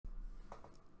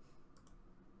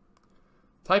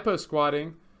Typo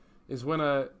squatting is when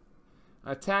an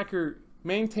attacker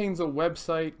maintains a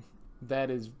website that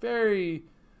is very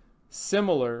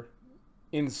similar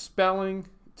in spelling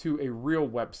to a real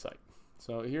website.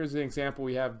 So here's an example.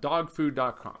 We have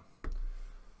dogfood.com.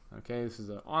 Okay, this is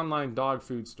an online dog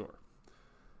food store.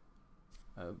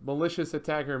 A malicious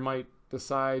attacker might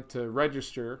decide to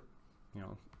register,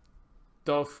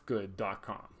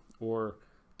 dogfood.com or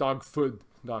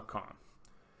dogfood.com.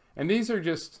 And these are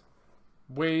just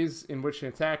ways in which an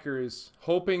attacker is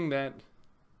hoping that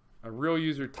a real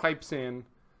user types in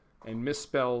and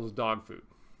misspells dog food.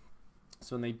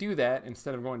 So when they do that,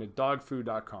 instead of going to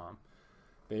dogfood.com,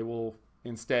 they will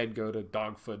instead go to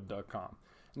dogfood.com.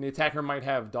 And the attacker might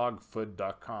have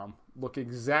dogfood.com look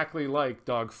exactly like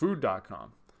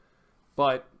dogfood.com,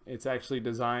 but it's actually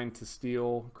designed to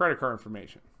steal credit card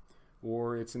information,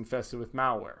 or it's infested with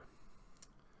malware.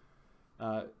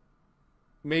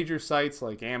 Major sites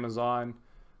like Amazon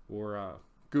or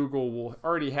Google will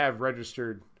already have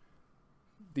registered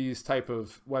these type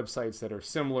of websites that are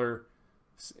similar,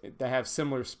 that have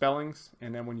similar spellings,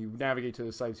 and then when you navigate to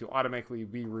the sites, you'll automatically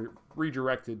be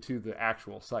redirected to the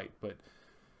actual site. But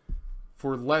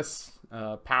for less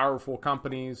powerful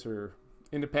companies or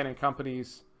independent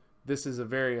companies, this is a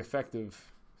very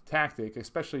effective tactic,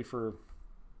 especially for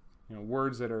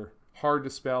words that are hard to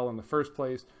spell in the first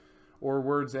place, or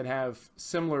words that have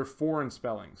similar foreign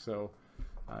spelling. So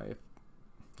if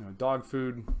dog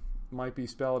food might be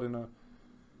spelled in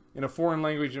a foreign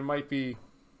language, it might be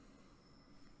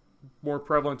more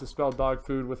prevalent to spell dog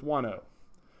food with one O.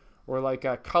 Or like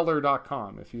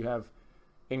color.com. If you have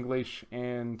English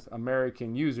and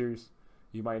American users,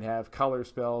 you might have color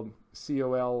spelled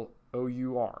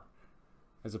C-O-L-O-U-R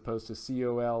as opposed to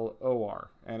C-O-L-O-R.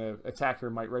 And an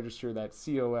attacker might register that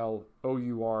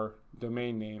C-O-L-O-U-R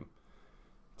domain name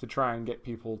to try and get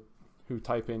people who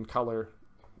type in color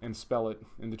and spell it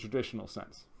in the traditional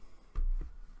sense.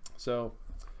 So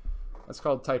that's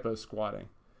called typo squatting.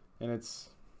 And it's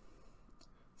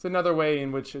another way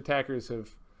in which attackers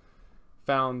have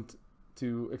found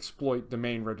to exploit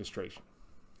domain registration.